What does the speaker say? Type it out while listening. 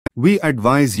We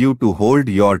advise you to hold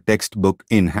your textbook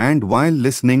in hand while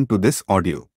listening to this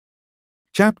audio.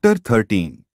 Chapter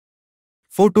 13.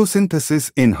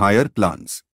 Photosynthesis in Higher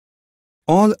Plants.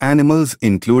 All animals,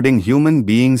 including human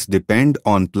beings, depend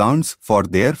on plants for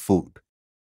their food.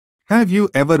 Have you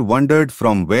ever wondered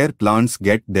from where plants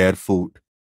get their food?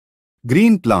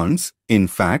 Green plants, in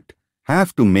fact,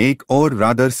 have to make or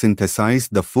rather synthesize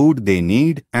the food they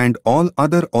need, and all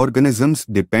other organisms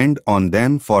depend on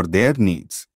them for their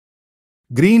needs.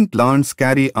 Green plants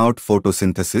carry out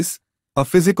photosynthesis, a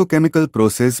physicochemical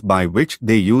process by which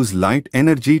they use light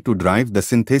energy to drive the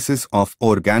synthesis of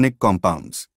organic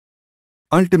compounds.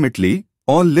 Ultimately,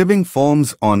 all living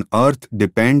forms on Earth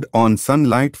depend on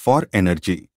sunlight for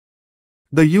energy.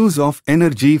 The use of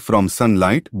energy from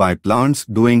sunlight by plants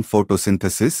doing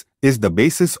photosynthesis is the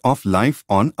basis of life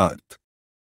on Earth.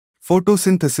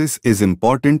 Photosynthesis is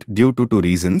important due to two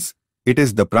reasons. It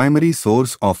is the primary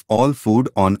source of all food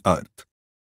on Earth.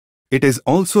 It is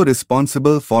also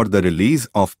responsible for the release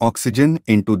of oxygen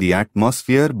into the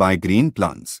atmosphere by green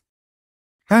plants.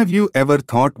 Have you ever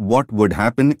thought what would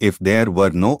happen if there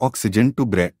were no oxygen to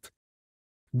breathe?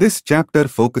 This chapter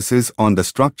focuses on the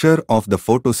structure of the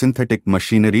photosynthetic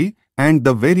machinery and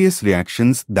the various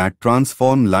reactions that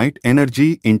transform light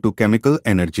energy into chemical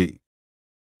energy.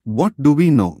 What do we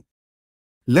know?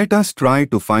 Let us try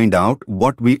to find out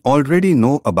what we already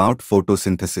know about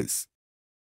photosynthesis.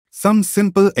 Some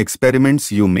simple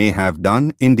experiments you may have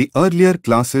done in the earlier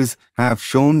classes have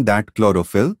shown that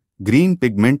chlorophyll, green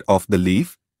pigment of the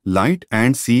leaf, light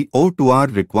and CO2 are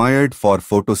required for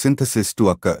photosynthesis to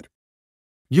occur.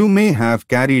 You may have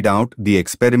carried out the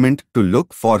experiment to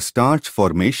look for starch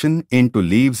formation into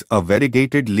leaves, a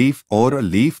variegated leaf or a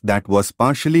leaf that was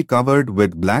partially covered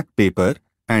with black paper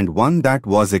and one that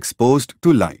was exposed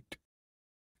to light.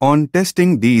 On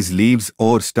testing these leaves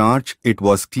or starch, it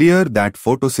was clear that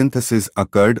photosynthesis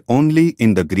occurred only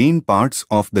in the green parts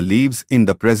of the leaves in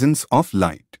the presence of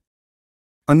light.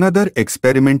 Another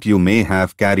experiment you may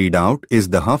have carried out is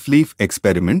the half-leaf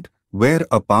experiment, where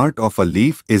a part of a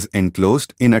leaf is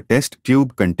enclosed in a test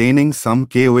tube containing some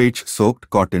KOH-soaked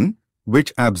cotton,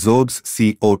 which absorbs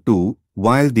CO2,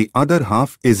 while the other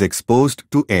half is exposed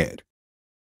to air.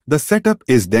 The setup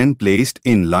is then placed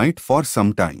in light for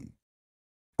some time.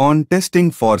 On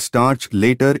testing for starch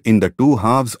later in the two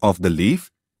halves of the leaf,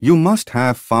 you must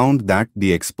have found that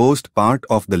the exposed part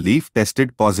of the leaf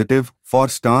tested positive for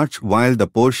starch while the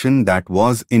portion that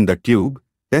was in the tube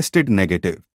tested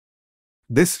negative.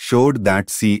 This showed that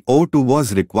CO2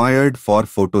 was required for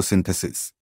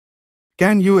photosynthesis.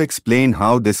 Can you explain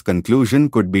how this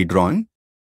conclusion could be drawn?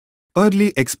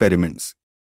 Early experiments.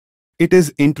 It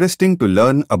is interesting to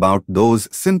learn about those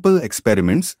simple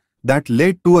experiments that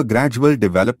led to a gradual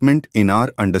development in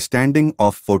our understanding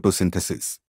of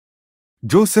photosynthesis.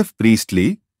 Joseph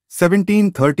Priestley,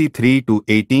 1733 to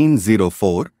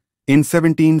 1804, in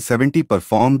 1770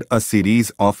 performed a series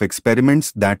of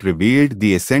experiments that revealed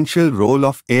the essential role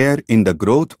of air in the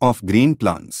growth of green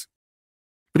plants.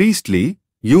 Priestley,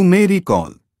 you may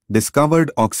recall,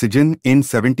 discovered oxygen in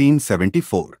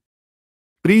 1774.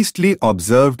 Priestley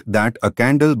observed that a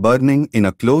candle burning in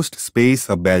a closed space,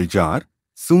 a bell jar,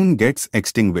 soon gets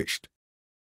extinguished.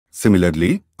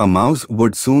 Similarly, a mouse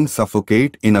would soon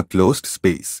suffocate in a closed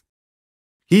space.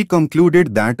 He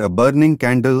concluded that a burning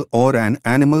candle or an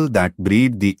animal that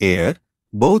breathed the air,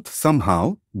 both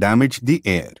somehow damaged the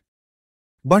air.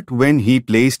 But when he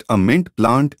placed a mint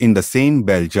plant in the same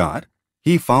bell jar,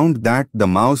 he found that the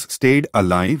mouse stayed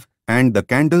alive and the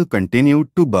candle continued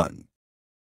to burn.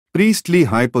 Priestley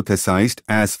hypothesized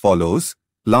as follows: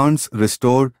 plants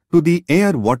restore to the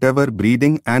air whatever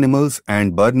breathing animals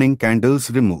and burning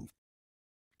candles remove.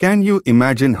 Can you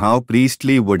imagine how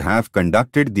Priestley would have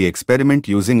conducted the experiment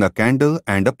using a candle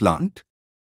and a plant?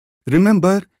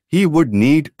 Remember, he would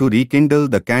need to rekindle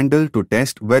the candle to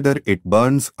test whether it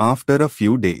burns after a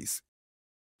few days.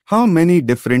 How many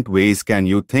different ways can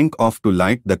you think of to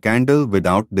light the candle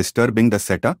without disturbing the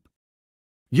setup?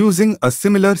 Using a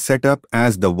similar setup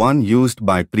as the one used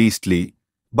by Priestley,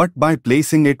 but by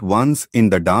placing it once in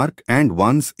the dark and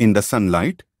once in the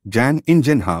sunlight, Jan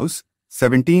Ingenhousz,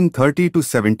 1730 to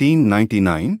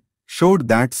 1799, showed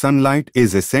that sunlight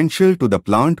is essential to the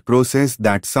plant process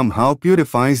that somehow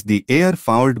purifies the air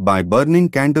fouled by burning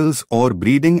candles or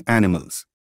breathing animals.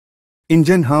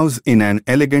 Ingenhousz, in an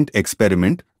elegant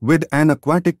experiment with an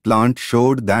aquatic plant,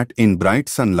 showed that in bright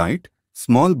sunlight,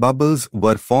 small bubbles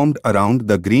were formed around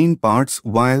the green parts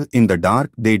while in the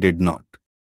dark they did not.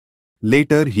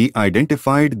 Later he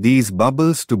identified these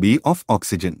bubbles to be of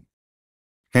oxygen.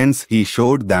 Hence he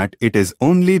showed that it is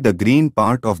only the green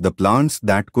part of the plants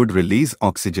that could release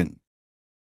oxygen.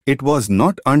 It was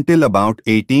not until about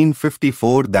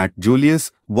 1854 that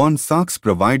Julius von Sachs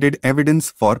provided evidence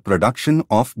for production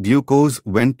of glucose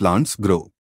when plants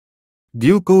grow.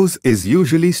 Glucose is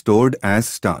usually stored as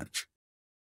starch.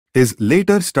 His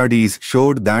later studies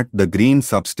showed that the green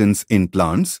substance in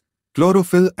plants,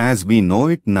 chlorophyll as we know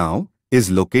it now, is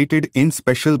located in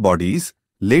special bodies,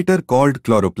 later called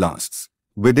chloroplasts,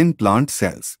 within plant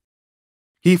cells.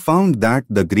 He found that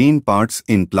the green parts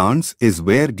in plants is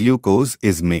where glucose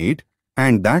is made,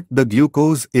 and that the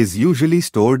glucose is usually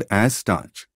stored as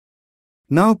starch.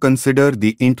 Now consider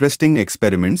the interesting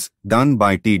experiments done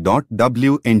by T.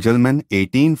 W. Engelmann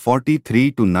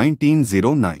 1843 to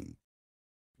 1909.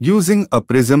 Using a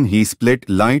prism, he split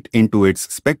light into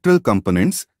its spectral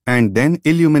components and then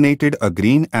illuminated a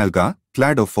green alga,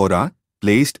 Cladophora,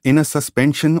 placed in a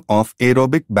suspension of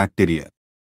aerobic bacteria.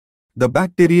 The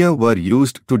bacteria were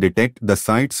used to detect the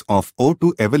sites of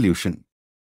O2 evolution.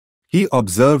 He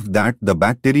observed that the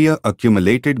bacteria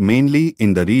accumulated mainly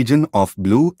in the region of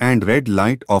blue and red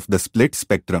light of the split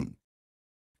spectrum.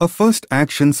 A first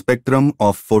action spectrum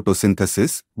of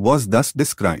photosynthesis was thus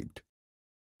described.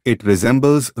 It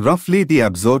resembles roughly the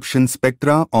absorption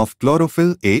spectra of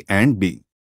chlorophyll A and B.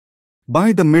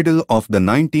 By the middle of the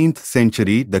 19th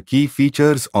century, the key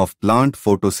features of plant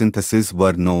photosynthesis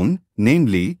were known,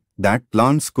 namely, that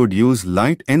plants could use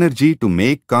light energy to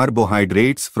make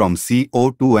carbohydrates from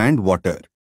CO2 and water.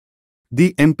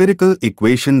 The empirical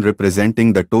equation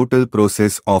representing the total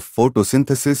process of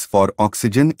photosynthesis for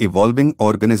oxygen-evolving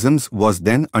organisms was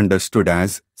then understood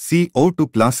as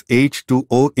CO2 plus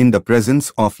H2O in the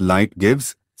presence of light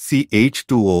gives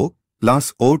CH2O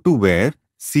plus O2, where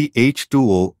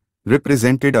CH2O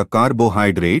represented a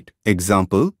carbohydrate,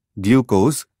 example,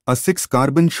 glucose, a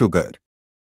 6-carbon sugar.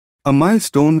 A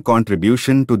milestone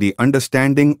contribution to the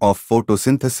understanding of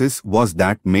photosynthesis was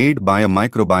that made by a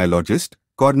microbiologist,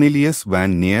 Cornelius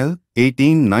van Niel,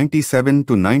 1897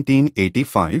 to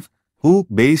 1985, who,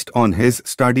 based on his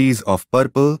studies of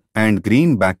purple and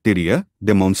green bacteria,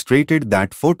 demonstrated that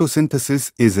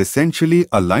photosynthesis is essentially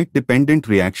a light-dependent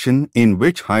reaction in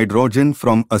which hydrogen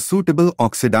from a suitable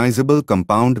oxidizable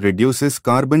compound reduces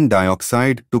carbon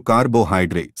dioxide to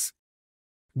carbohydrates.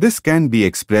 This can be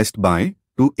expressed by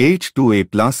 2H2A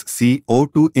plus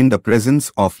CO2 in the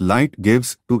presence of light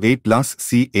gives 2A plus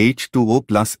CH2O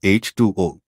plus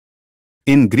H2O.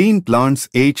 In green plants,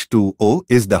 H2O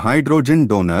is the hydrogen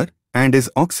donor and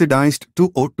is oxidized to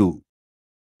O2.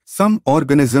 Some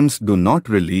organisms do not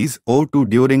release O2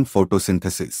 during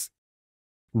photosynthesis.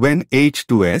 When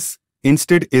H2S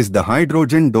instead is the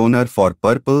hydrogen donor for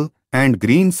purple and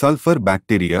green sulfur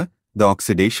bacteria, the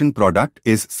oxidation product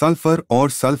is sulfur or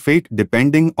sulfate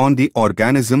depending on the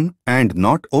organism and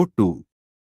not O2.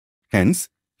 Hence,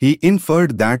 he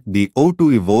inferred that the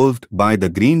O2 evolved by the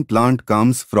green plant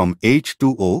comes from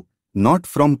H2O, not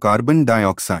from carbon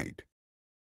dioxide.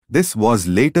 This was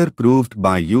later proved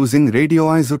by using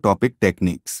radioisotopic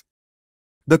techniques.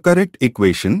 The correct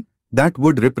equation that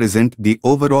would represent the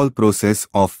overall process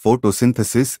of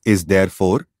photosynthesis is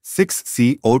therefore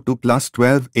 6CO2 plus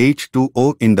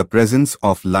 12H2O in the presence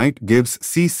of light gives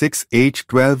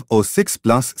C6H12O6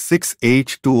 plus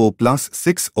 6H2O plus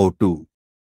 6O2,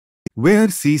 where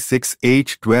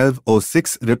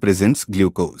C6H12O6 represents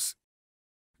glucose.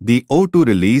 The O2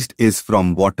 released is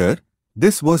from water.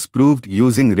 This was proved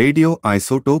using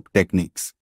radioisotope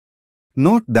techniques.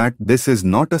 Note that this is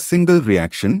not a single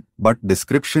reaction but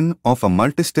description of a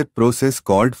multi-step process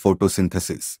called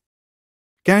photosynthesis.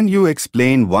 Can you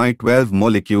explain why 12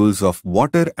 molecules of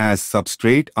water as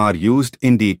substrate are used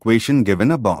in the equation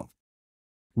given above?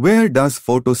 Where does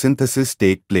photosynthesis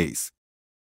take place?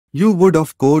 You would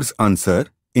of course answer,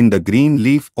 in the green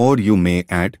leaf, or you may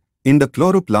add, in the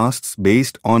chloroplasts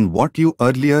based on what you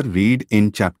earlier read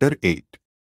in chapter 8.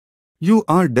 You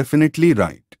are definitely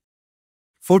right.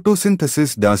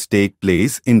 Photosynthesis does take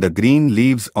place in the green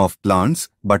leaves of plants,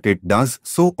 but it does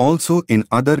so also in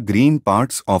other green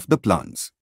parts of the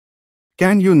plants.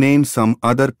 Can you name some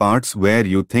other parts where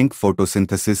you think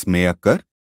photosynthesis may occur?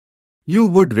 You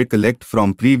would recollect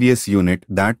from previous unit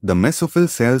that the mesophyll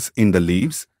cells in the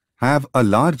leaves have a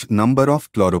large number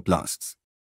of chloroplasts.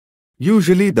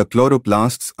 Usually the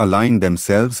chloroplasts align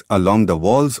themselves along the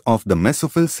walls of the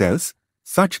mesophyll cells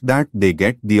such that they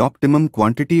get the optimum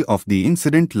quantity of the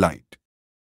incident light.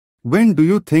 When do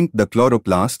you think the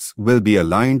chloroplasts will be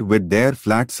aligned with their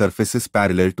flat surfaces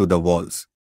parallel to the walls?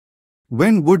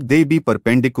 When would they be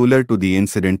perpendicular to the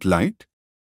incident light?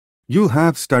 You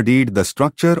have studied the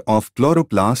structure of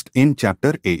chloroplast in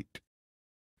chapter 8.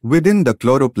 Within the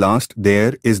chloroplast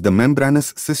there is the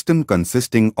membranous system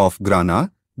consisting of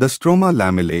grana, the stroma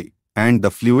lamellae, and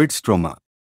the fluid stroma.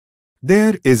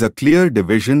 There is a clear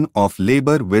division of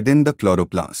labor within the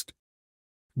chloroplast.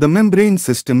 The membrane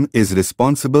system is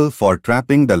responsible for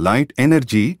trapping the light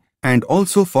energy and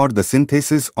also for the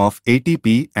synthesis of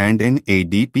ATP and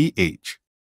NADPH.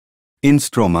 In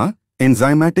stroma,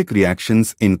 enzymatic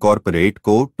reactions incorporate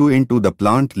CO2 into the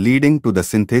plant, leading to the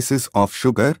synthesis of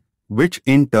sugar, which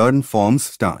in turn forms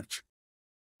starch.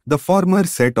 The former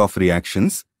set of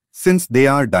reactions, since they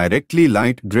are directly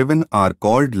light-driven, are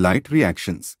called light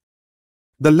reactions.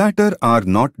 The latter are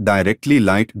not directly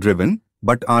light-driven,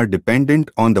 but are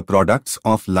dependent on the products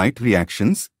of light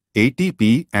reactions,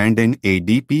 ATP and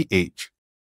NADPH.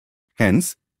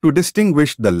 Hence, to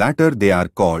distinguish the latter, they are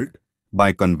called,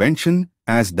 by convention,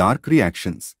 as dark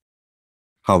reactions.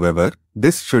 However,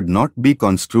 this should not be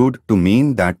construed to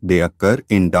mean that they occur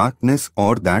in darkness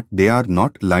or that they are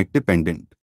not light-dependent.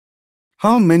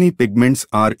 How many pigments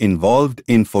are involved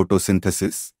in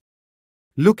photosynthesis?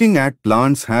 Looking at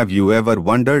plants, have you ever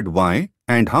wondered why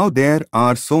and how there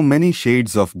are so many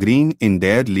shades of green in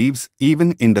their leaves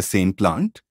even in the same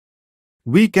plant?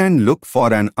 We can look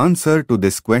for an answer to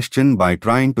this question by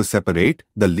trying to separate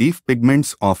the leaf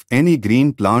pigments of any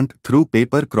green plant through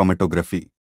paper chromatography.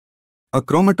 A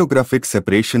chromatographic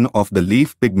separation of the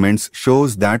leaf pigments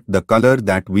shows that the color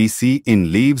that we see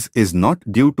in leaves is not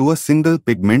due to a single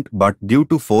pigment but due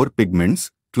to 4 pigments: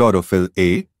 chlorophyll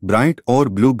A, bright or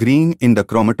blue-green in the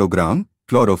chromatogram,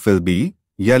 chlorophyll B,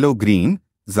 yellow-green,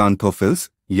 xanthophylls,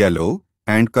 yellow,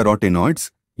 and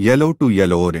carotenoids, yellow to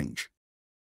yellow-orange.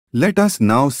 Let us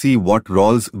now see what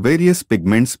roles various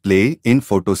pigments play in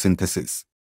photosynthesis.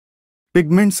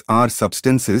 Pigments are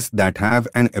substances that have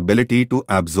an ability to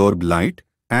absorb light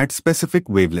at specific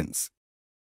wavelengths.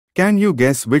 Can you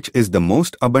guess which is the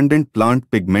most abundant plant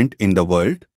pigment in the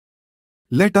world?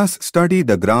 Let us study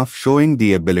the graph showing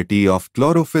the ability of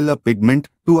chlorophyll, a pigment,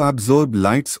 to absorb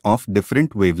lights of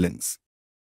different wavelengths.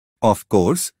 Of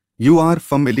course, you are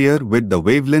familiar with the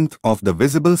wavelength of the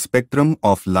visible spectrum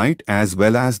of light as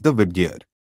well as the Wittgear.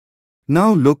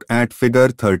 Now look at figure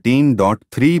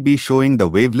 13.3b showing the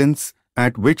wavelengths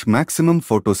at which maximum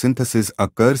photosynthesis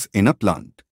occurs in a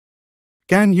plant.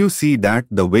 Can you see that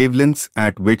the wavelengths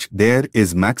at which there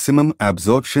is maximum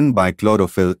absorption by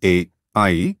chlorophyll A,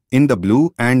 i.e., in the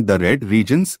blue and the red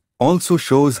regions, also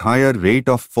shows higher rate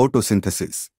of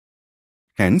photosynthesis?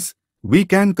 Hence, we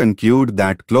can conclude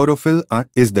that chlorophyll A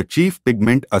is the chief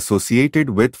pigment associated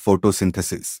with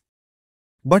photosynthesis.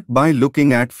 But by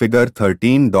looking at figure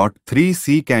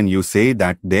 13.3c, can you say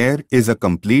that there is a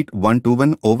complete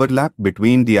one-to-one overlap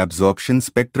between the absorption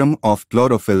spectrum of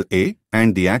chlorophyll A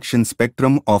and the action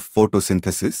spectrum of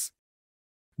photosynthesis?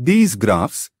 These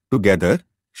graphs, together,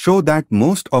 show that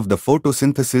most of the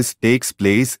photosynthesis takes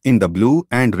place in the blue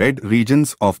and red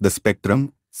regions of the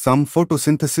spectrum. Some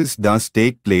photosynthesis does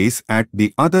take place at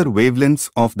the other wavelengths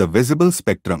of the visible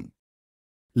spectrum.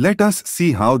 Let us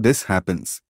see how this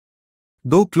happens.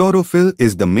 Though chlorophyll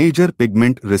is the major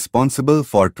pigment responsible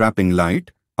for trapping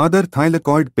light, other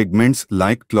thylakoid pigments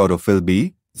like chlorophyll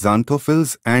B,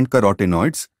 xanthophylls and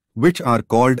carotenoids, which are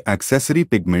called accessory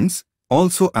pigments,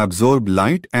 also absorb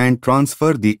light and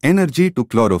transfer the energy to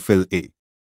chlorophyll A.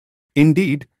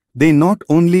 Indeed, they not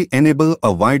only enable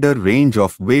a wider range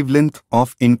of wavelength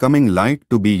of incoming light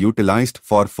to be utilized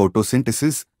for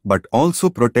photosynthesis, but also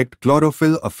protect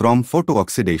chlorophyll from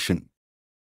photooxidation.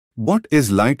 What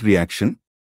is light reaction?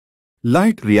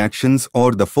 Light reactions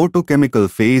or the photochemical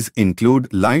phase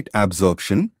include light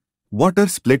absorption, water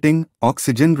splitting,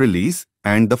 oxygen release,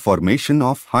 and the formation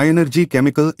of high-energy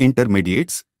chemical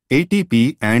intermediates,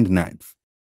 ATP and NADP.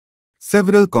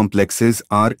 Several complexes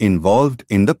are involved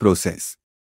in the process.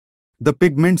 The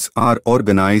pigments are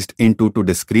organized into 2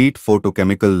 discrete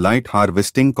photochemical light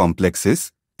harvesting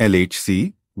complexes,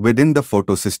 LHC, within the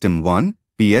photosystem 1,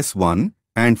 PS1,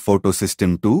 and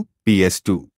photosystem 2,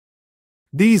 PS2.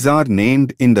 These are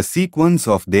named in the sequence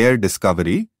of their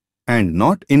discovery and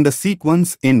not in the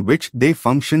sequence in which they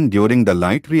function during the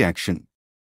light reaction.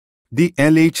 The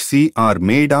LHC are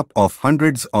made up of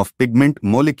hundreds of pigment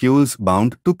molecules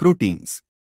bound to proteins.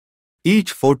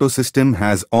 Each photosystem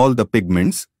has all the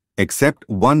pigments except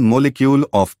one molecule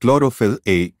of chlorophyll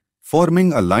A,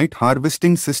 forming a light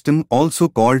harvesting system also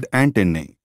called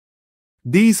antennae.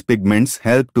 These pigments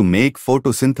help to make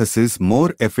photosynthesis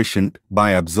more efficient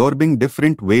by absorbing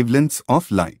different wavelengths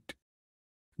of light.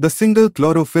 The single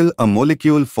chlorophyll A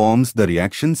molecule forms the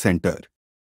reaction center.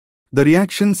 The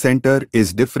reaction center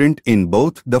is different in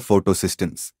both the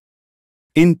photosystems.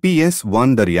 In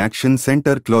PS1, the reaction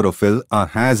center chlorophyll A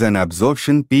has an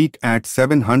absorption peak at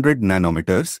 700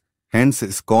 nanometers, hence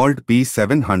is called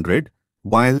P700,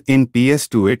 while in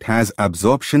PS2 it has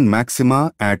absorption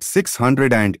maxima at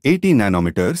 680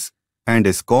 nanometers and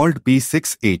is called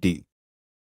P680.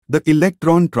 The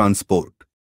electron transport.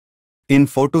 In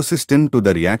photosystem to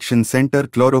the reaction center,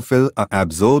 chlorophyll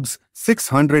absorbs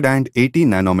 680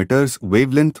 nanometers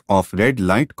wavelength of red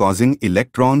light, causing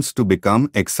electrons to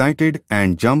become excited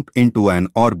and jump into an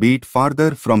orbit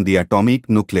farther from the atomic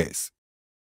nucleus.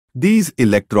 These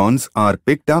electrons are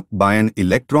picked up by an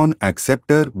electron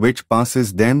acceptor which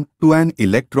passes them to an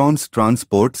electrons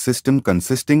transport system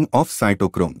consisting of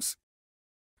cytochromes.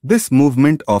 This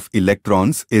movement of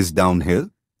electrons is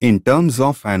downhill in terms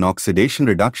of an oxidation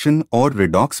reduction or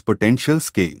redox potential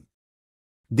scale.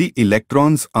 The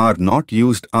electrons are not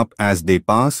used up as they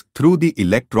pass through the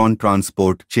electron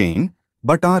transport chain,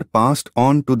 but are passed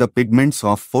on to the pigments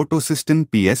of photosystem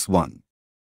PS1.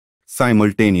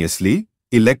 Simultaneously,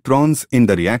 electrons in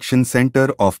the reaction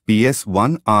center of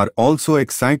PS1 are also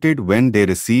excited when they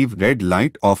receive red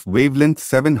light of wavelength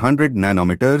 700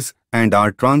 nanometers and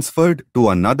are transferred to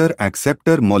another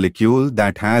acceptor molecule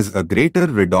that has a greater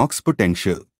redox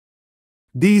potential.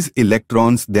 These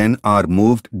electrons then are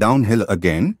moved downhill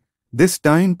again, this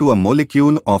time to a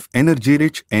molecule of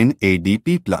energy-rich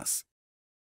NADP+.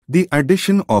 The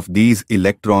addition of these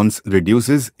electrons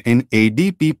reduces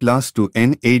NADP+ to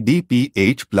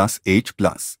NADPH+H+.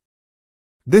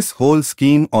 This whole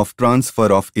scheme of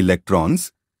transfer of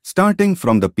electrons, starting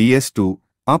from the PS2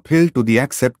 uphill to the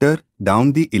acceptor,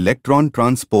 down the electron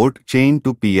transport chain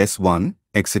to PS1,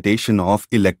 excitation of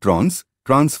electrons,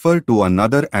 transfer to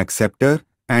another acceptor,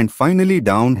 and finally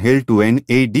downhill to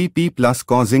NADP+,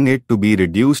 causing it to be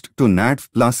reduced to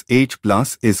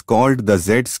NADP+H+, is called the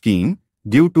Z scheme,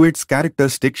 due to its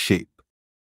characteristic shape.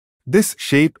 This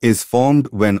shape is formed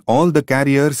when all the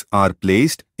carriers are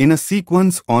placed in a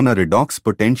sequence on a redox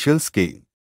potential scale.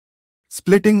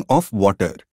 Splitting of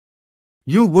water.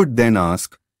 You would then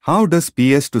ask, how does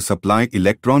PS2 supply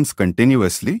electrons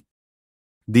continuously?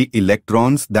 The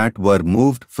electrons that were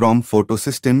moved from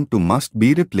photosystem to must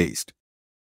be replaced.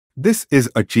 This is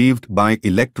achieved by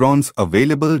electrons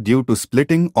available due to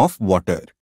splitting of water.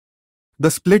 The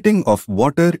splitting of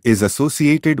water is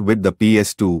associated with the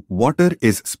PS2. Water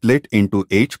is split into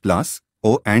H+,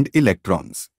 O and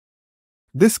electrons.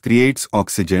 This creates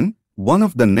oxygen, one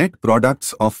of the net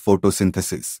products of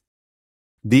photosynthesis.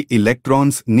 The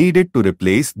electrons needed to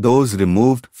replace those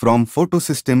removed from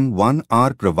photosystem 1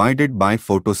 are provided by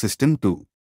photosystem 2.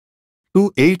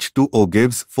 2H2O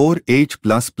gives 4H++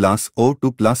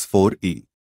 O2 plus 4E.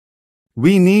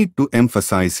 We need to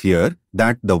emphasize here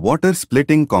that the water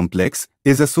splitting complex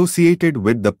is associated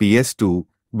with the PS2,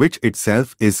 which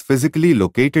itself is physically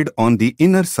located on the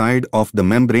inner side of the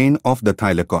membrane of the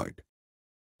thylakoid.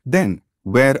 Then,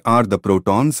 where are the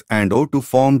protons and O2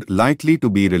 formed likely to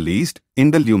be released,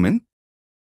 in the lumen?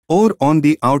 Or on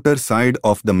the outer side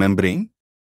of the membrane?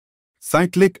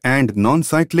 Cyclic and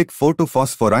non-cyclic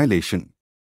photophosphorylation.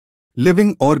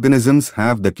 Living organisms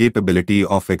have the capability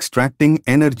of extracting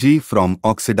energy from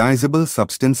oxidizable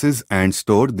substances and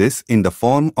store this in the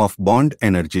form of bond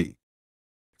energy.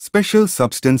 Special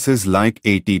substances like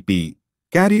ATP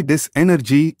carry this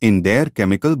energy in their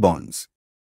chemical bonds.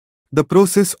 The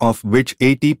process of which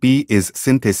ATP is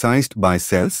synthesized by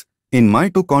cells in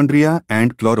mitochondria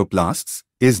and chloroplasts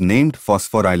is named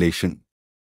phosphorylation.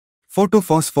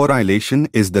 Photophosphorylation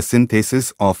is the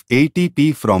synthesis of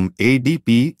ATP from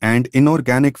ADP and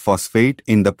inorganic phosphate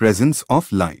in the presence of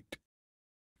light.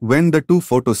 When the two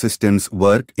photosystems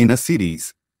work in a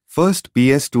series, first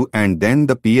PS2 and then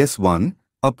the PS1,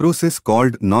 a process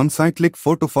called non-cyclic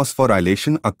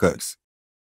photophosphorylation occurs.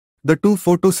 The two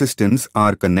photosystems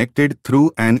are connected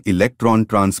through an electron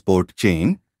transport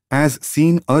chain, as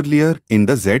seen earlier in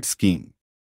the Z scheme.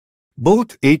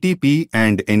 Both ATP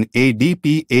and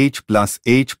NADPH+H+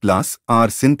 are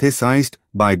synthesized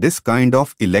by this kind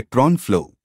of electron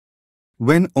flow.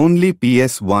 When only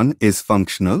PS1 is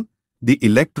functional, the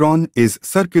electron is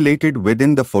circulated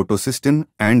within the photosystem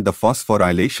and the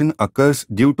phosphorylation occurs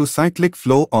due to cyclic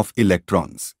flow of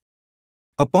electrons.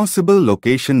 A possible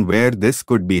location where this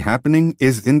could be happening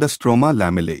is in the stroma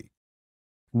lamellae.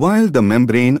 While the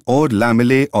membrane or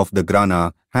lamellae of the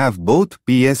grana have both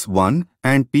PS1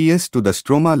 and PS2, the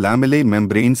stroma lamellae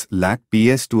membranes lack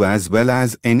PS2 as well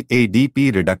as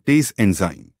NADP reductase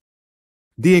enzyme.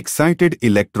 The excited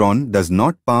electron does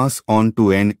not pass on to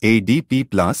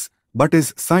NADP+, but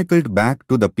is cycled back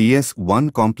to the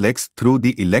PS1 complex through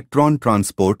the electron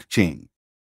transport chain.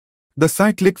 The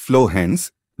cyclic flow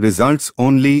hence results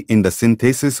only in the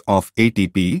synthesis of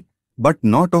ATP, but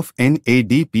not of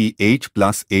NADPH+H+.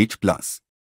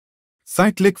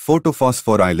 Cyclic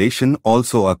photophosphorylation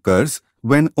also occurs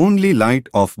when only light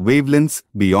of wavelengths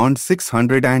beyond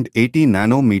 680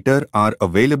 nanometer are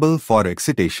available for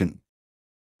excitation.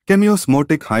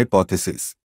 Chemiosmotic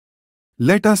hypothesis.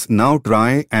 Let us now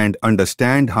try and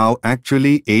understand how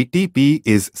actually ATP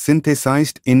is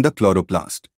synthesized in the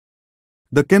chloroplast.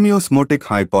 The chemiosmotic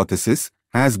hypothesis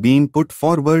has been put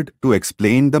forward to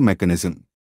explain the mechanism.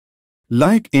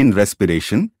 Like in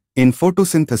respiration, in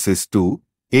photosynthesis too,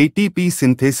 ATP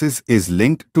synthesis is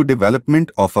linked to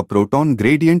development of a proton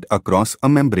gradient across a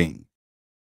membrane.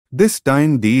 This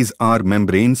time these are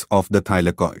membranes of the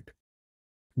thylakoid.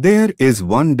 There is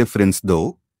one difference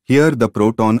though. Here the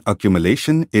proton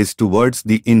accumulation is towards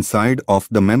the inside of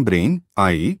the membrane,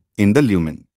 i.e., in the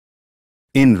lumen.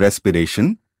 In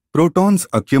respiration, protons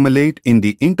accumulate in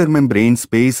the intermembrane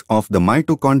space of the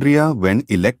mitochondria when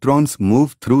electrons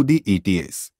move through the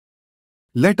ETS.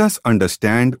 Let us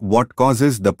understand what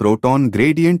causes the proton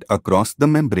gradient across the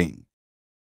membrane.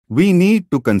 We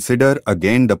need to consider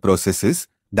again the processes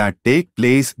that take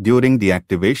place during the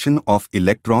activation of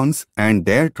electrons and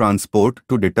their transport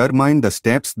to determine the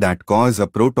steps that cause a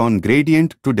proton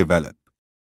gradient to develop.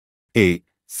 A.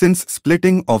 Since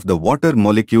splitting of the water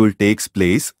molecule takes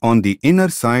place on the inner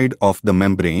side of the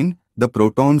membrane, the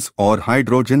protons or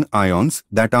hydrogen ions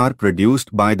that are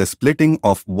produced by the splitting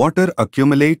of water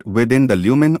accumulate within the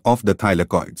lumen of the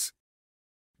thylakoids.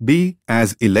 B.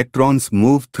 As electrons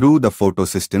move through the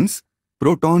photosystems,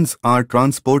 protons are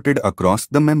transported across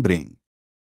the membrane.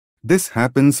 This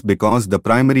happens because the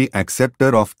primary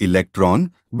acceptor of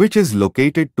electron, which is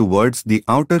located towards the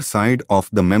outer side of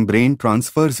the membrane,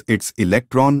 transfers its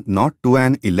electron not to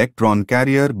an electron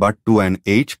carrier but to an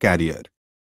H carrier.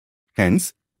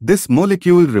 Hence, this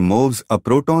molecule removes a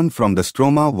proton from the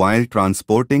stroma while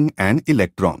transporting an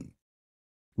electron.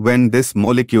 When this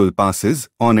molecule passes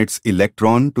on its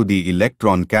electron to the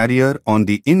electron carrier on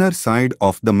the inner side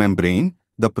of the membrane,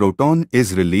 the proton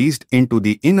is released into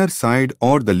the inner side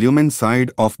or the lumen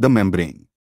side of the membrane.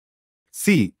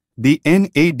 C. The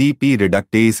NADP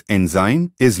reductase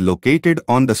enzyme is located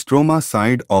on the stroma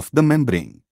side of the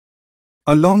membrane.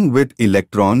 Along with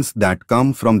electrons that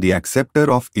come from the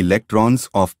acceptor of electrons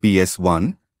of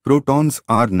PS1, protons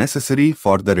are necessary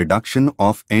for the reduction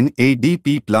of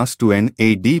NADP plus to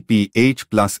NADPH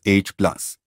plus H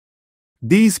plus.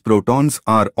 These protons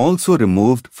are also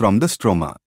removed from the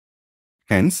stroma.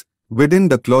 Hence, within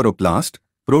the chloroplast,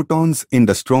 protons in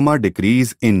the stroma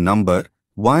decrease in number,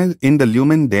 while in the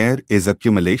lumen there is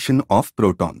accumulation of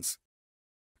protons.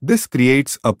 This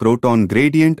creates a proton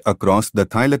gradient across the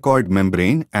thylakoid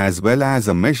membrane as well as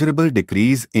a measurable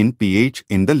decrease in pH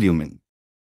in the lumen.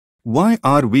 Why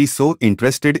are we so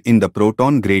interested in the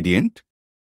proton gradient?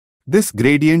 This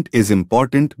gradient is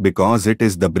important because it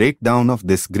is the breakdown of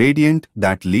this gradient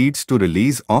that leads to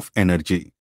release of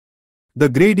energy. The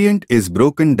gradient is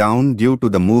broken down due to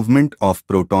the movement of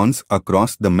protons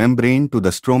across the membrane to the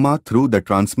stroma through the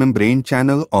transmembrane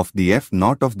channel of the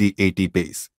F0 of the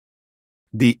ATPase.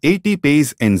 The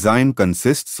ATPase enzyme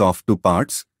consists of two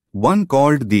parts. One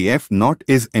called the F0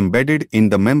 is embedded in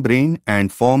the membrane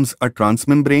and forms a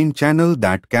transmembrane channel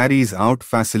that carries out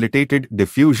facilitated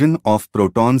diffusion of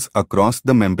protons across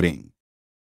the membrane.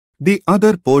 The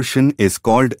other portion is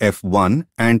called F1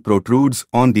 and protrudes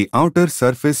on the outer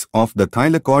surface of the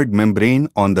thylakoid membrane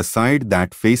on the side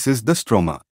that faces the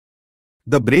stroma.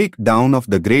 The breakdown of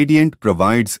the gradient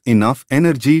provides enough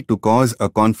energy to cause a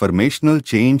conformational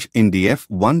change in the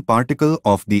F1 particle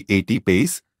of the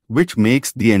ATPase, which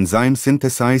makes the enzyme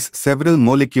synthesize several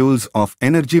molecules of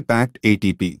energy-packed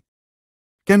ATP.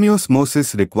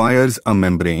 Chemiosmosis requires a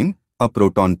membrane, a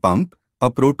proton pump, a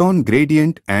proton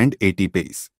gradient and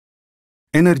ATPase.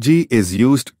 Energy is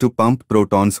used to pump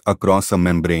protons across a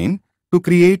membrane to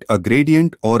create a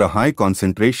gradient or a high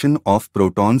concentration of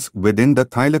protons within the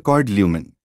thylakoid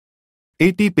lumen.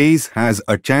 ATPase has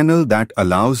a channel that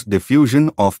allows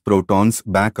diffusion of protons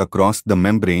back across the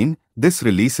membrane. This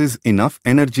releases enough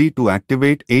energy to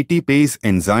activate ATPase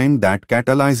enzyme that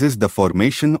catalyzes the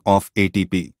formation of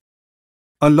ATP.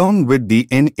 Along with the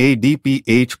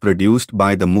NADPH produced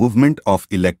by the movement of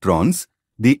electrons,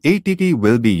 the ATP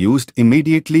will be used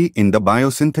immediately in the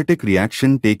biosynthetic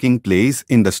reaction taking place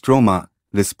in the stroma,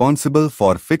 responsible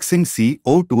for fixing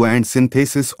CO2 and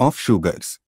synthesis of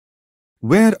sugars.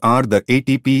 Where are the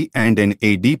ATP and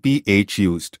NADPH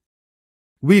used?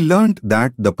 We learnt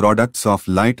that the products of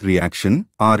light reaction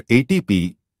are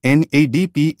ATP,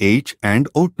 NADPH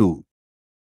and O2.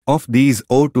 Of these,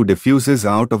 O2 diffuses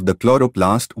out of the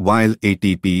chloroplast while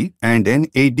ATP and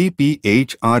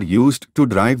NADPH are used to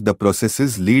drive the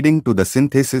processes leading to the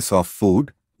synthesis of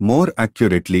food, more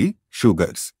accurately,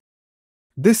 sugars.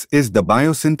 This is the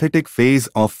biosynthetic phase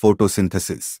of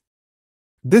photosynthesis.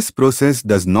 This process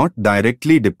does not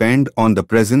directly depend on the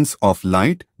presence of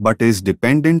light but is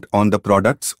dependent on the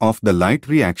products of the light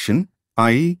reaction,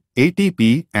 i.e.,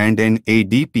 ATP and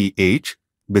NADPH,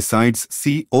 besides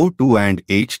CO2 and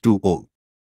H2O.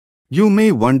 You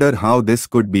may wonder how this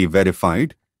could be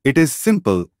verified. It is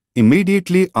simple.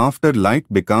 Immediately after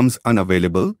light becomes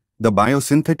unavailable, the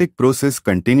biosynthetic process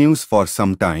continues for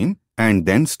some time and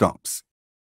then stops.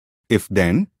 If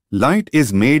then light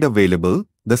is made available,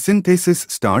 the synthesis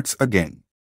starts again.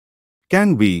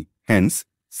 Can we, hence,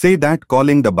 say that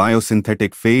calling the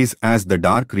biosynthetic phase as the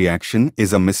dark reaction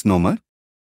is a misnomer?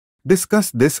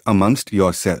 Discuss this amongst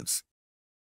yourselves.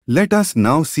 Let us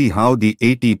now see how the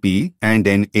ATP and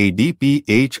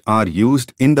NADPH are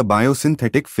used in the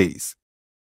biosynthetic phase.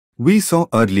 We saw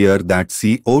earlier that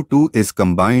CO2 is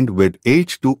combined with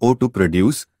H2O to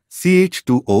produce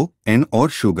CH2O, N or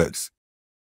sugars.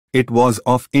 It was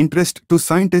of interest to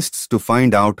scientists to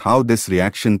find out how this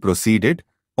reaction proceeded,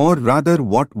 or rather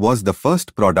what was the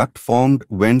first product formed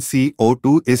when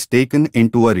CO2 is taken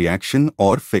into a reaction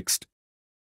or fixed.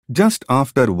 Just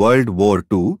after World War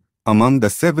II, among the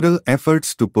several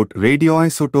efforts to put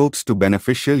radioisotopes to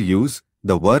beneficial use,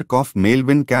 the work of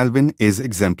Melvin Calvin is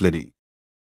exemplary.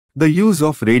 The use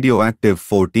of radioactive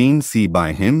 14C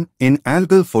by him in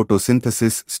algal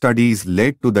photosynthesis studies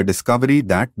led to the discovery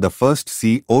that the first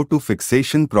CO2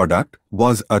 fixation product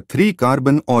was a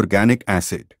 3-carbon organic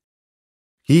acid.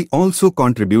 He also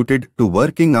contributed to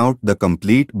working out the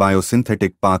complete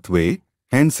biosynthetic pathway,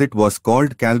 hence it was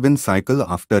called Calvin cycle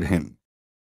after him.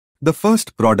 The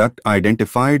first product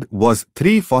identified was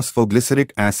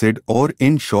 3-phosphoglyceric acid, or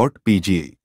in short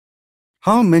PGA.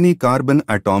 How many carbon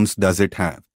atoms does it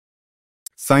have?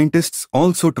 Scientists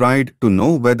also tried to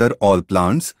know whether all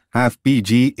plants have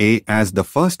PGA as the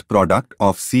first product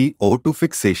of CO2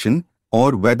 fixation,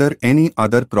 or whether any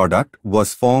other product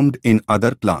was formed in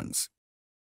other plants.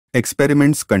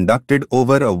 Experiments conducted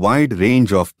over a wide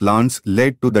range of plants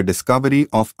led to the discovery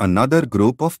of another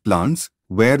group of plants,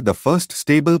 where the first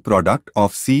stable product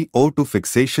of CO2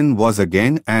 fixation was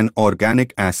again an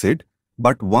organic acid,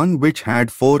 but one which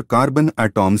had 4 carbon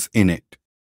atoms in it.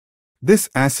 This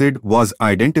acid was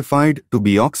identified to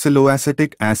be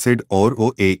oxaloacetic acid, or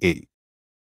OAA.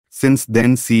 Since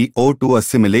then, CO2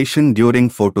 assimilation during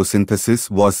photosynthesis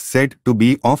was said to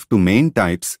be of 2 main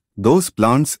types: those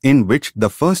plants in which the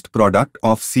first product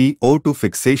of CO2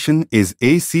 fixation is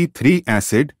AC3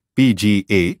 acid,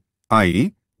 PGA,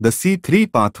 i.e., the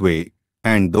C3 pathway,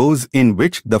 and those in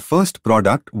which the first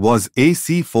product was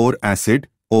AC4 acid,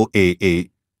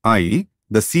 OAA, i.e.,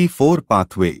 the C4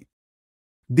 pathway.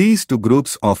 These 2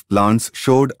 groups of plants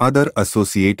showed other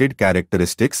associated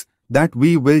characteristics that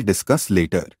we will discuss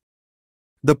later.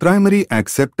 The primary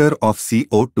acceptor of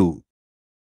CO2.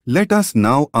 Let us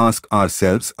now ask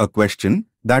ourselves a question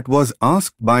that was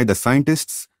asked by the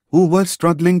scientists who were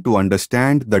struggling to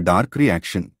understand the dark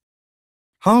reaction.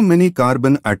 How many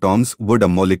carbon atoms would a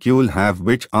molecule have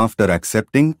which, after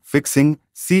accepting fixing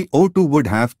CO2, would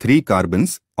have 3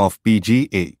 carbons of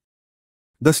PGA?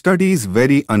 The studies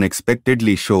very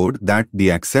unexpectedly showed that the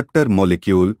acceptor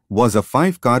molecule was a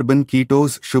 5-carbon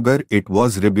ketose sugar. It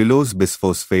was ribulose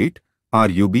bisphosphate,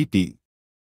 RUBP.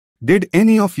 Did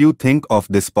any of you think of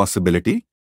this possibility?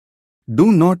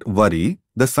 Do not worry,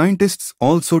 the scientists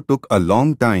also took a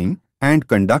long time and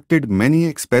conducted many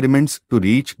experiments to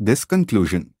reach this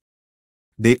conclusion.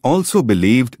 They also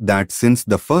believed that since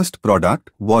the first product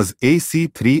was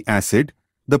AC3 acid,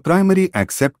 the primary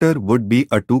acceptor would be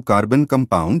a 2-carbon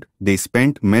compound. They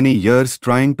spent many years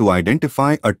trying to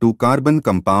identify a 2-carbon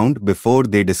compound before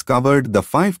they discovered the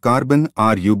 5-carbon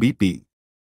RUBP.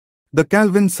 The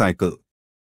Calvin cycle.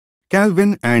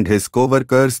 Calvin and his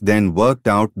co-workers then worked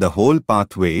out the whole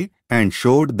pathway and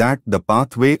showed that the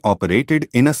pathway operated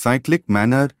in a cyclic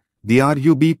manner. The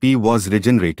RUBP was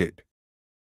regenerated.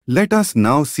 Let us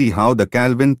now see how the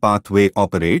Calvin pathway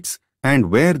operates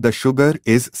and where the sugar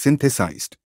is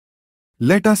synthesized.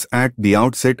 Let us at the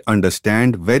outset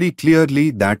understand very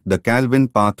clearly that the Calvin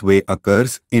pathway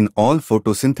occurs in all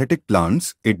photosynthetic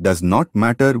plants. It does not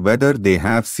matter whether they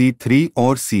have C3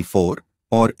 or C4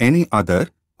 or any other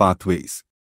pathways.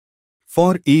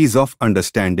 For ease of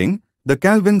understanding, the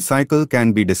Calvin cycle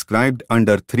can be described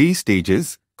under 3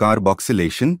 stages: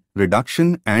 carboxylation,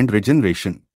 reduction and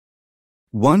regeneration.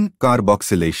 1.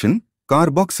 Carboxylation.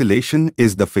 Carboxylation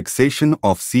is the fixation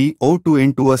of CO2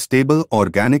 into a stable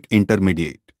organic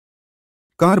intermediate.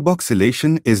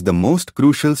 Carboxylation is the most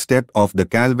crucial step of the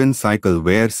Calvin cycle,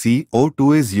 where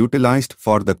CO2 is utilized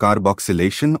for the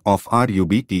carboxylation of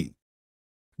RUBP.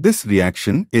 This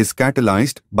reaction is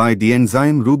catalyzed by the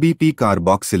enzyme RuBP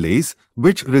carboxylase,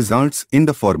 which results in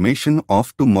the formation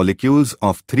of two molecules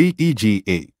of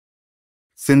 3-TGA.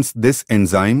 Since this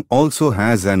enzyme also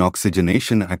has an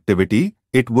oxygenation activity,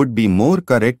 it would be more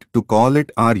correct to call it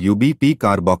RuBP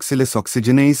carboxylase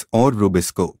oxygenase or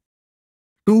Rubisco.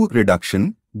 2.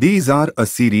 Reduction. These are a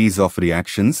series of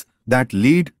reactions that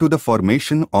lead to the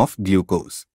formation of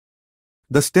glucose.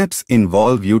 The steps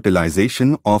involve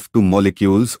utilization of two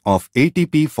molecules of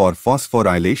ATP for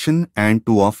phosphorylation and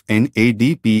two of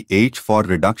NADPH for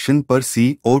reduction per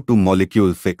CO2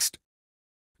 molecule fixed.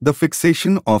 The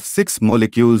fixation of 6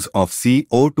 molecules of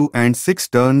CO2 and 6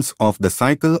 turns of the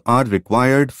cycle are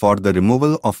required for the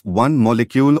removal of 1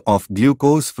 molecule of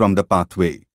glucose from the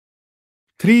pathway.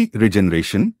 3.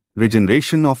 Regeneration.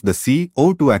 Regeneration of the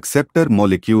CO2 acceptor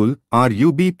molecule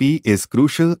RuBP is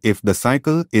crucial if the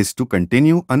cycle is to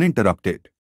continue uninterrupted.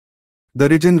 The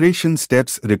regeneration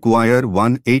steps require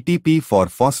 1 ATP for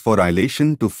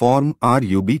phosphorylation to form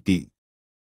RuBP.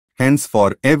 Hence,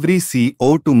 for every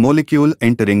CO2 molecule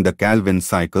entering the Calvin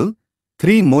cycle,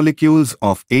 3 molecules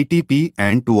of ATP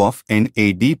and 2 of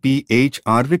NADPH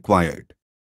are required.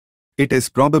 It is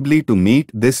probably to meet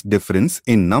this difference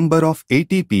in number of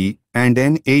ATP and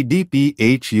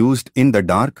NADPH used in the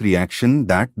dark reaction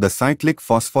that the cyclic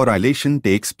phosphorylation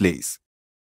takes place.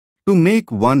 To make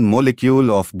 1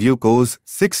 molecule of glucose,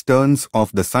 6 turns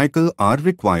of the cycle are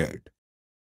required.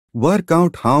 Work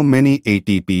out how many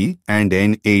ATP and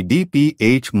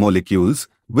NADPH molecules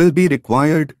will be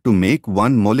required to make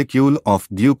 1 molecule of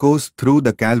glucose through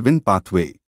the Calvin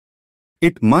pathway.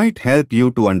 It might help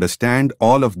you to understand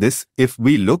all of this if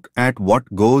we look at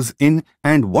what goes in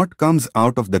and what comes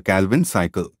out of the Calvin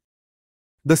cycle.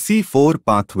 The C4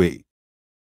 pathway.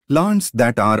 Plants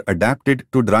that are adapted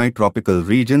to dry tropical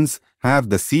regions have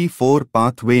the C4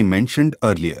 pathway mentioned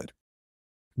earlier.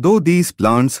 Though these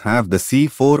plants have the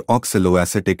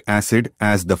C4-oxaloacetic acid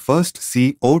as the first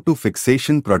CO2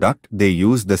 fixation product, they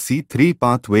use the C3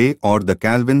 pathway or the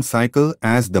Calvin cycle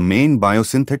as the main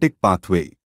biosynthetic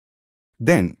pathway.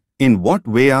 Then, in what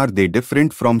way are they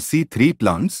different from C3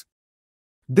 plants?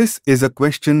 This is a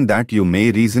question that you may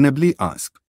reasonably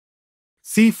ask.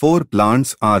 C4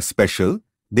 plants are special.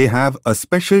 They have a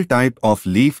special type of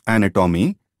leaf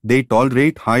anatomy. They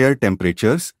tolerate higher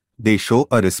temperatures. They show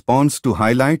a response to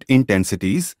high light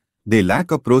intensities. They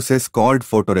lack a process called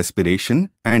photorespiration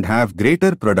and have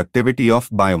greater productivity of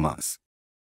biomass.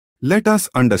 Let us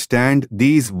understand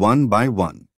these one by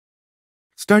one.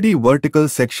 Study vertical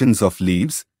sections of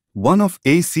leaves, one of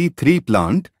a C3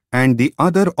 plant and the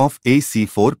other of a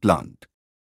C4 plant.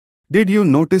 Did you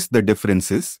notice the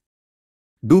differences?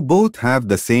 Do both have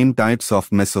the same types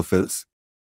of mesophils?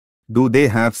 Do they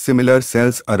have similar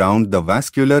cells around the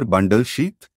vascular bundle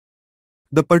sheath?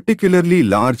 The particularly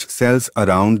large cells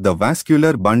around the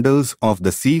vascular bundles of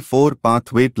the C4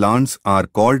 pathway plants are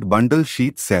called bundle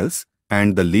sheath cells,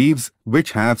 and the leaves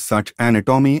which have such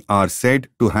anatomy are said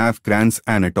to have Kranz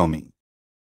anatomy.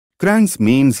 Kranz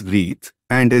means wreath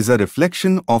and is a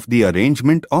reflection of the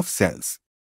arrangement of cells.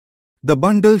 The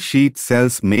bundle sheath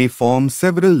cells may form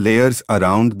several layers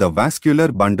around the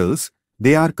vascular bundles.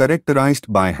 They are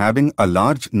characterized by having a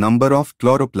large number of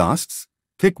chloroplasts,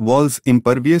 thick walls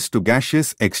impervious to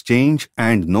gaseous exchange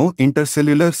and no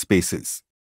intercellular spaces.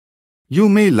 You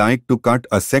may like to cut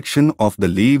a section of the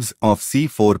leaves of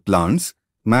C4 plants,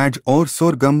 maj or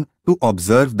sorghum, to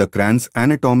observe the Kranz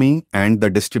anatomy and the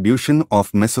distribution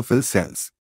of mesophil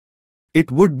cells.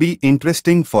 It would be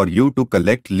interesting for you to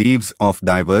collect leaves of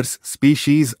diverse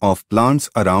species of plants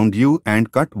around you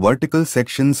and cut vertical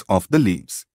sections of the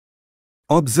leaves.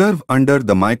 Observe under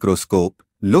the microscope.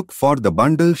 Look for the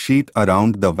bundle sheath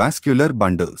around the vascular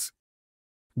bundles.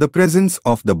 The presence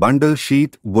of the bundle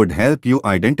sheath would help you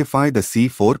identify the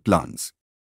C4 plants.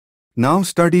 Now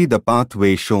study the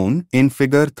pathway shown in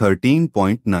figure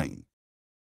 13.9.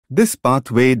 This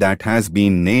pathway that has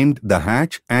been named the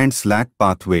Hatch and Slack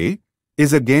pathway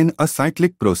is again a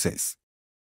cyclic process.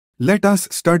 Let us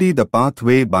study the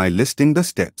pathway by listing the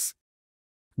steps.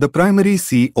 The primary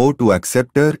CO2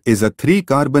 acceptor is a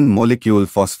 3-carbon molecule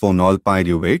phosphonol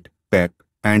pyruvate, PEP,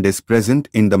 and is present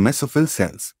in the mesophil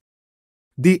cells.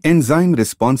 The enzyme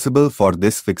responsible for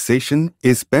this fixation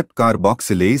is PEP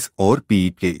carboxylase or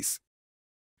PECase.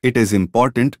 It is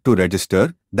important to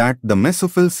register that the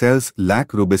mesophil cells lack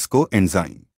Rubisco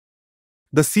enzyme.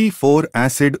 The C4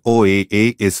 acid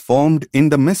OAA is formed in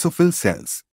the mesophil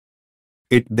cells.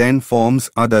 It then forms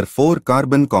other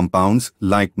 4-carbon compounds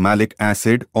like malic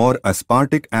acid or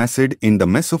aspartic acid in the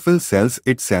mesophil cells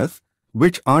itself,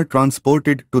 which are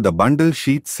transported to the bundle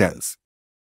sheath cells.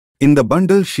 In the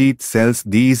bundle sheath cells,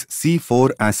 these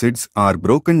C4 acids are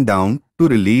broken down to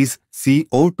release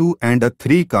CO2 and a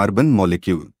 3-carbon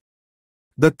molecule.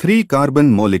 The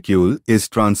 3-carbon molecule is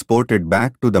transported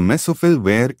back to the mesophyll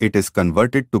where it is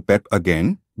converted to PEP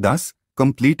again, thus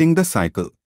completing the cycle.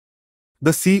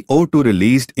 The CO2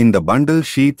 released in the bundle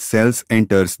sheath cells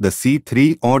enters the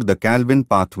C3 or the Calvin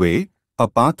pathway, a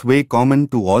pathway common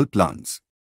to all plants.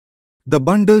 The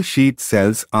bundle sheath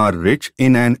cells are rich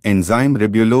in an enzyme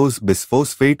ribulose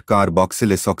bisphosphate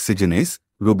carboxylase oxygenase,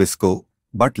 Rubisco,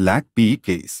 but lack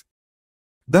PECase.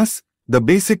 Thus, the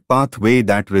basic pathway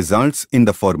that results in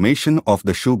the formation of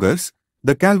the sugars,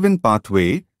 the Calvin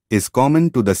pathway, is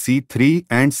common to the C3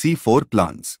 and C4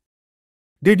 plants.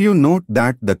 Did you note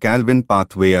that the Calvin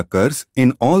pathway occurs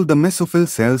in all the mesophyll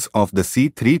cells of the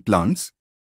C3 plants?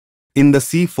 In the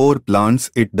C4 plants,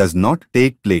 it does not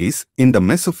take place in the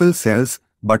mesophyll cells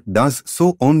but does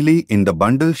so only in the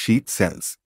bundle sheath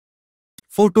cells.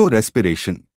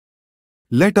 Photorespiration.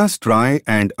 Let us try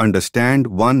and understand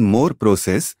one more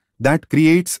process that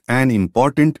creates an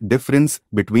important difference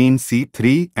between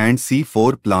C3 and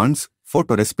C4 plants,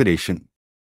 photorespiration.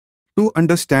 To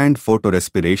understand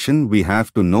photorespiration, we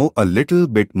have to know a little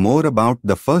bit more about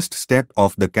the first step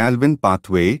of the Calvin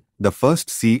pathway, the first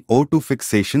CO2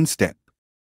 fixation step.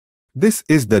 This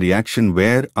is the reaction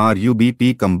where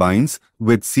RUBP combines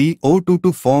with CO2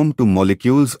 to form two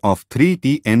molecules of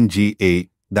 3-TMGA,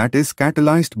 that is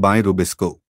catalyzed by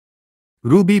Rubisco.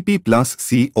 RUBP plus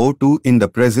CO2 in the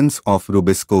presence of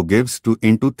Rubisco gives 2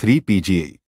 into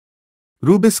 3-PGA.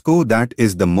 Rubisco, that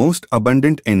is the most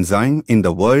abundant enzyme in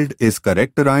the world, is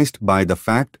characterized by the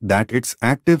fact that its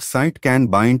active site can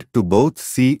bind to both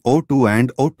CO2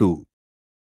 and O2.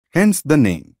 Hence the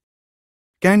name.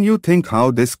 Can you think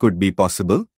how this could be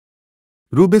possible?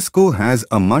 Rubisco has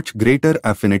a much greater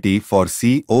affinity for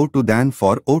CO2 than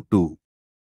for O2.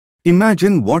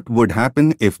 Imagine what would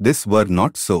happen if this were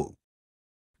not so.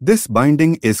 This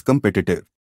binding is competitive.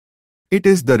 It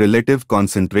is the relative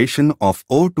concentration of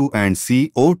O2 and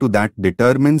CO2 that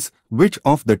determines which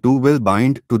of the two will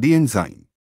bind to the enzyme.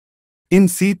 In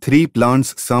C3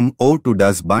 plants, some O2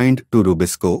 does bind to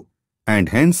Rubisco, and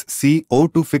hence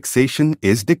CO2 fixation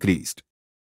is decreased.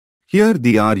 Here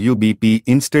the RUBP,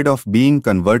 instead of being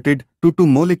converted to 2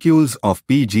 molecules of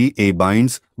PGA,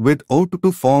 binds with O2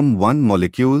 to form 1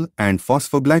 molecule and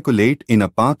phosphoglycolate in a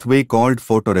pathway called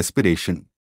photorespiration.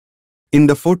 In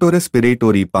the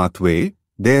photorespiratory pathway,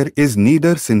 there is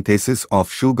neither synthesis of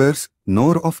sugars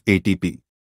nor of ATP.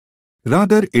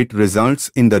 Rather, it results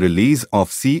in the release of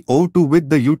CO2 with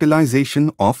the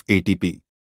utilization of ATP.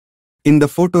 In the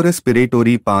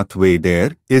photorespiratory pathway,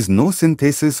 there is no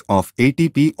synthesis of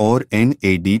ATP or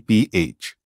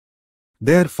NADPH.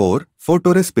 Therefore,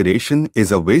 photorespiration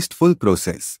is a wasteful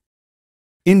process.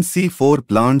 In C4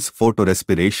 plants,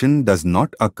 photorespiration does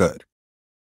not occur.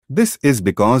 This is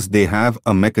because they have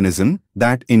a mechanism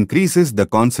that increases the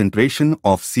concentration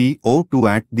of CO2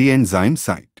 at the enzyme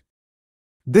site.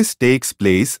 This takes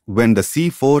place when the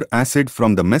C4 acid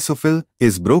from the mesophyll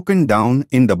is broken down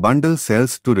in the bundle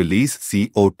cells to release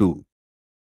CO2.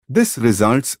 This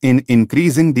results in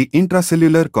increasing the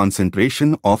intracellular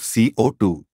concentration of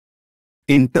CO2.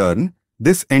 In turn,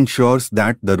 this ensures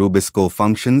that the Rubisco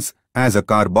functions as a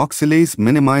carboxylase,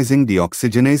 minimizing the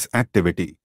oxygenase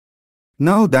activity.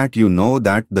 Now that you know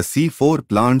that the C4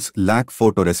 plants lack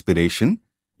photorespiration,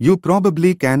 you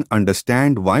probably can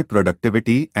understand why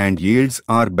productivity and yields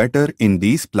are better in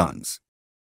these plants.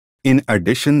 In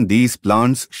addition, these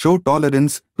plants show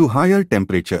tolerance to higher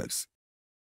temperatures.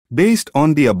 Based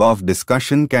on the above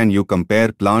discussion, can you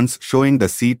compare plants showing the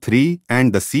C3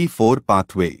 and the C4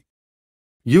 pathway?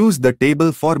 Use the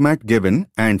table format given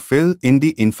and fill in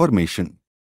the information.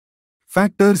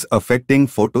 Factors affecting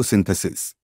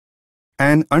photosynthesis.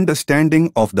 An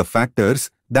understanding of the factors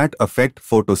that affect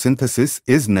photosynthesis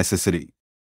is necessary.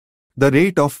 The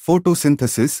rate of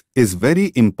photosynthesis is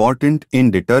very important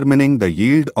in determining the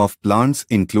yield of plants,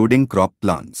 including crop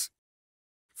plants.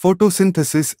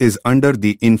 Photosynthesis is under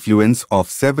the influence of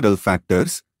several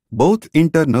factors, both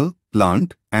internal,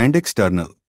 plant, and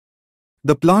external.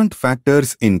 The plant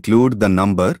factors include the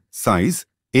number, size,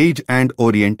 age and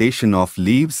orientation of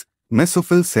leaves,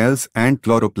 mesophyll cells and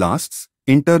chloroplasts,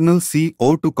 internal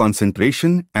CO2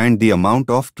 concentration and the amount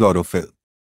of chlorophyll.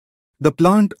 The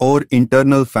plant or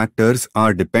internal factors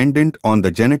are dependent on the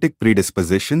genetic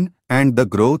predisposition and the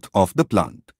growth of the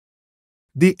plant.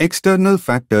 The external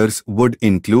factors would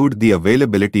include the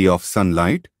availability of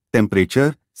sunlight,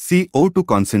 temperature, CO2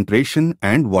 concentration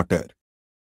and water.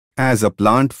 As a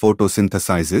plant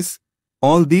photosynthesizes,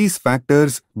 all these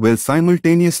factors will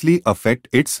simultaneously affect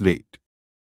its rate.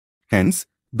 Hence,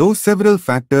 Though several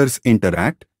factors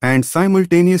interact and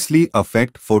simultaneously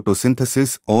affect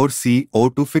photosynthesis or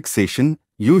CO2 fixation,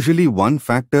 usually one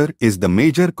factor is the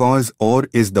major cause or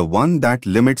is the one that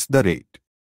limits the rate.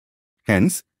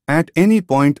 Hence, at any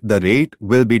point the rate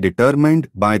will be determined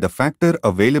by the factor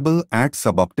available at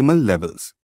suboptimal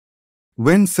levels.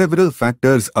 When several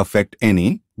factors affect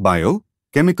any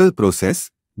biochemical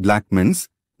process, Blackman's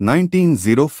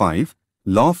 1905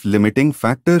 law of limiting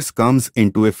factors comes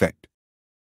into effect.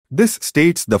 This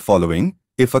states the following: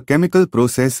 if a chemical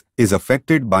process is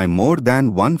affected by more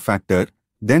than one factor,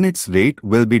 then its rate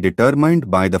will be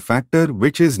determined by the factor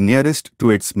which is nearest to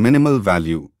its minimal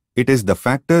value. It is the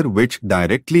factor which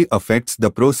directly affects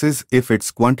the process if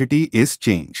its quantity is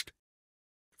changed.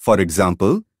 For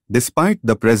example, despite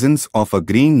the presence of a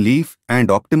green leaf and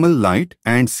optimal light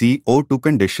and CO2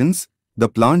 conditions, the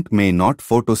plant may not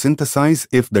photosynthesize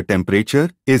if the temperature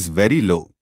is very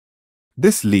low.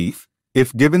 This leaf,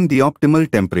 if given the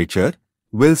optimal temperature,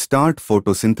 will start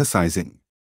photosynthesizing.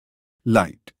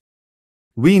 Light.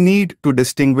 We need to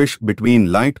distinguish between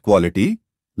light quality,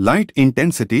 light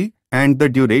intensity, and the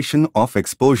duration of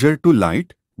exposure to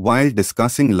light while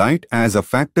discussing light as a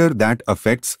factor that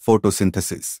affects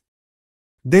photosynthesis.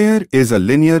 There is a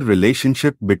linear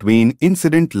relationship between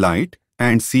incident light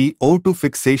and CO2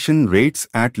 fixation rates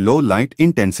at low light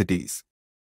intensities.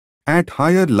 At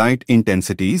higher light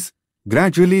intensities,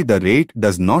 gradually the rate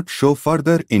does not show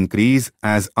further increase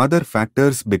as other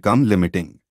factors become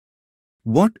limiting.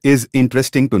 What is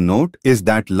interesting to note is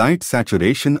that light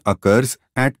saturation occurs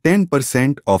at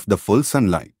 10% of the full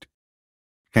sunlight.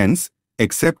 Hence,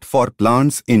 except for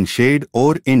plants in shade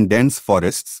or in dense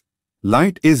forests,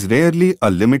 light is rarely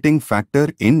a limiting factor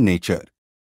in nature.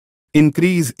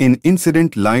 Increase in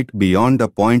incident light beyond a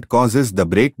point causes the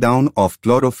breakdown of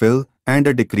chlorophyll and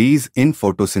a decrease in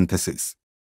photosynthesis.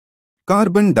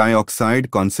 Carbon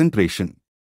dioxide concentration.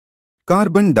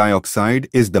 Carbon dioxide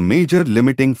is the major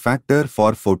limiting factor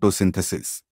for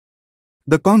photosynthesis.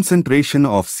 The concentration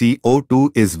of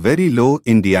CO2 is very low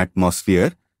in the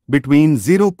atmosphere, between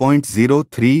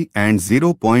 0.03 and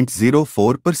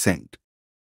 0.04%.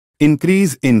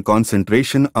 Increase in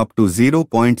concentration up to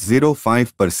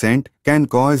 0.05% can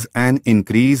cause an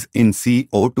increase in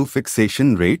CO2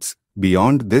 fixation rates.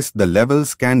 Beyond this, the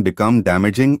levels can become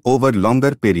damaging over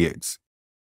longer periods.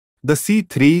 The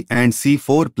C3 and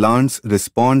C4 plants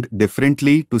respond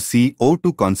differently to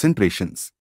CO2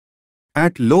 concentrations.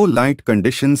 At low light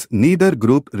conditions, neither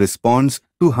group responds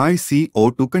to high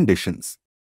CO2 conditions.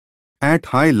 At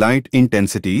high light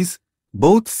intensities,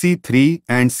 both C3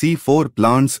 and C4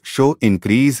 plants show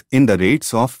increase in the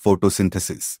rates of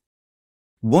photosynthesis.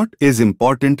 What is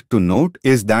important to note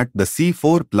is that the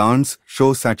C4 plants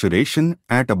show saturation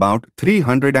at about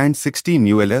 360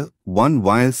 μL1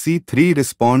 while C3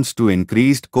 responds to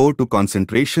increased CO2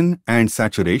 concentration and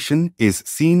saturation is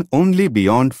seen only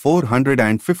beyond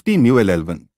 450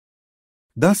 μL1.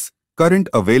 Thus, current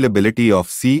availability of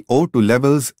CO2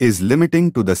 levels is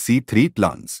limiting to the C3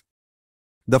 plants.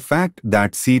 The fact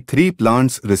that C3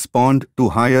 plants respond to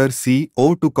higher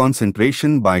CO2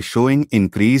 concentration by showing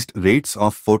increased rates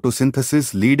of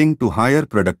photosynthesis leading to higher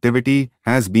productivity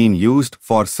has been used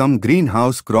for some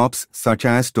greenhouse crops such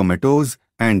as tomatoes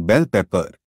and bell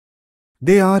pepper.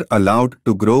 They are allowed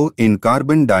to grow in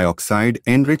carbon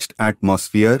dioxide-enriched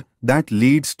atmosphere that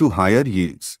leads to higher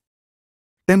yields.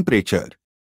 Temperature.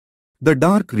 The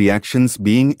dark reactions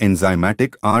being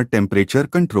enzymatic are temperature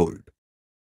controlled.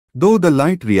 Though the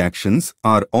light reactions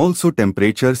are also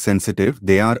temperature sensitive,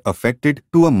 they are affected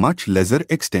to a much lesser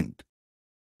extent.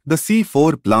 The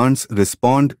C4 plants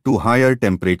respond to higher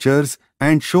temperatures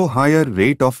and show higher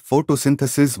rate of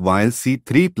photosynthesis while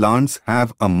C3 plants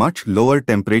have a much lower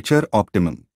temperature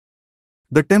optimum.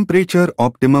 The temperature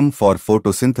optimum for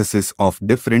photosynthesis of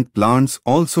different plants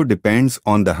also depends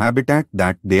on the habitat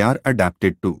that they are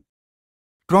adapted to.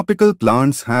 Tropical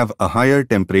plants have a higher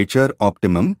temperature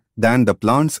optimum than the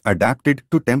plants adapted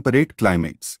to temperate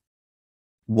climates.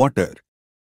 Water.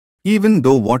 Even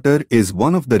though water is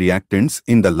one of the reactants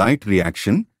in the light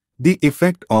reaction, the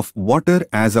effect of water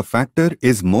as a factor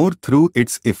is more through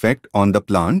its effect on the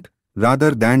plant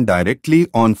rather than directly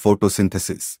on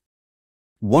photosynthesis.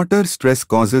 Water stress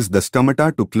causes the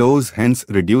stomata to close, hence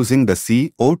reducing the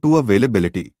CO2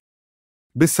 availability.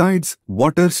 Besides,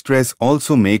 water stress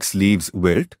also makes leaves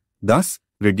wilt, thus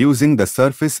reducing the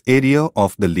surface area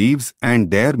of the leaves and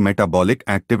their metabolic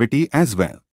activity as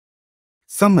well.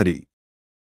 Summary.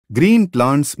 Green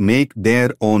plants make their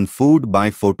own food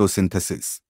by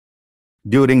photosynthesis.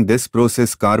 During this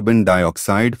process, carbon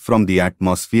dioxide from the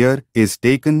atmosphere is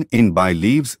taken in by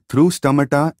leaves through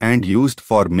stomata and used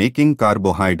for making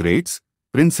carbohydrates,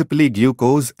 principally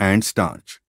glucose and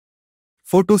starch.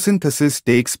 Photosynthesis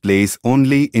takes place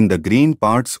only in the green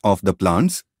parts of the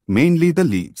plants, mainly the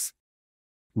leaves.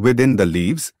 Within the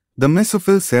leaves, the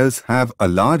mesophyll cells have a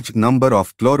large number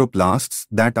of chloroplasts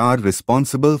that are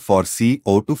responsible for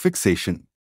CO2 fixation.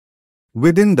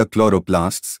 Within the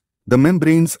chloroplasts, the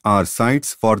membranes are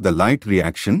sites for the light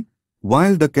reaction,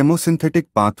 while the chemosynthetic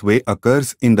pathway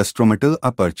occurs in the stromatal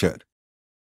aperture.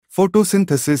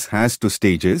 Photosynthesis has two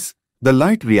stages, the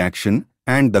light reaction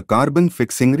and the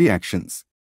carbon-fixing reactions.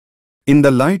 In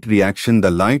the light reaction,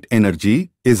 the light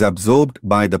energy is absorbed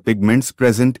by the pigments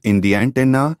present in the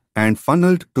antenna and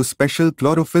funneled to special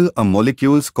chlorophyll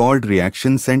molecules called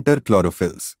reaction center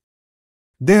chlorophylls.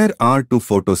 There are two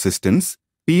photosystems,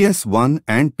 PS1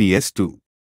 and PS2.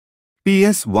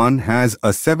 PS1 has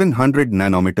a 700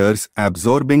 nanometers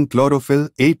absorbing chlorophyll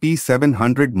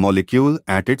AP700 molecule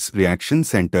at its reaction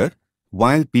center,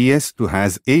 while PS2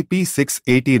 has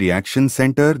AP680 reaction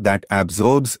center that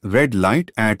absorbs red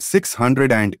light at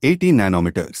 680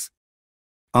 nanometers.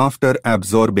 After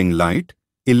absorbing light,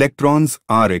 electrons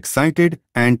are excited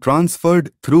and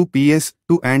transferred through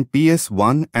PS2 and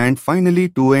PS1 and finally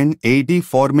to NAD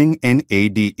forming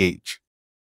NADH.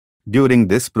 During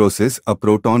this process, a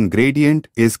proton gradient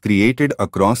is created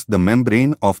across the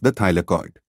membrane of the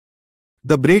thylakoid.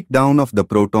 The breakdown of the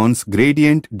proton's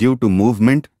gradient due to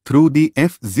movement through the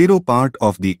F0 part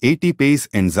of the ATPase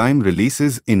enzyme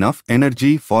releases enough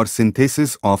energy for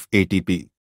synthesis of ATP.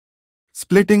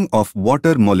 Splitting of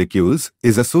water molecules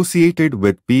is associated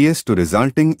with PS2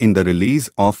 resulting in the release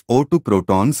of O2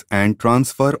 protons and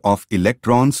transfer of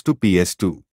electrons to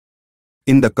PS2.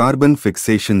 In the carbon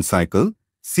fixation cycle,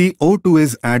 CO2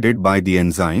 is added by the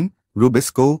enzyme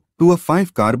Rubisco to a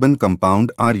 5-carbon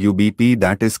compound RUBP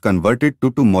that is converted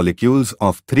to 2 molecules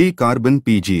of 3-carbon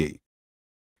PGA.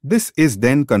 This is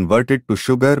then converted to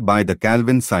sugar by the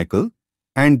Calvin cycle,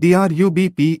 and the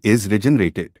RUBP is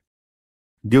regenerated.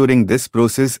 During this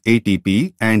process,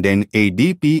 ATP and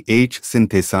NADPH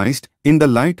synthesized in the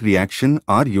light reaction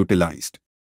are utilized.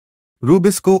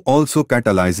 Rubisco also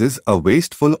catalyzes a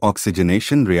wasteful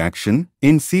oxygenation reaction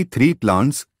in C3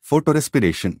 plants,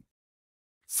 photorespiration.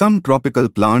 Some tropical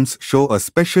plants show a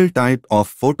special type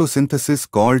of photosynthesis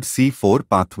called C4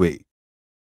 pathway.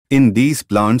 In these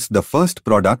plants, the first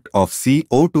product of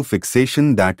CO2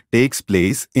 fixation that takes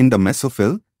place in the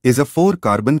mesophyll is a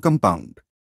 4-carbon compound.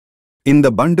 In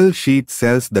the bundle sheath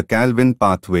cells, the Calvin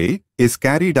pathway is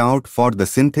carried out for the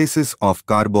synthesis of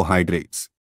carbohydrates.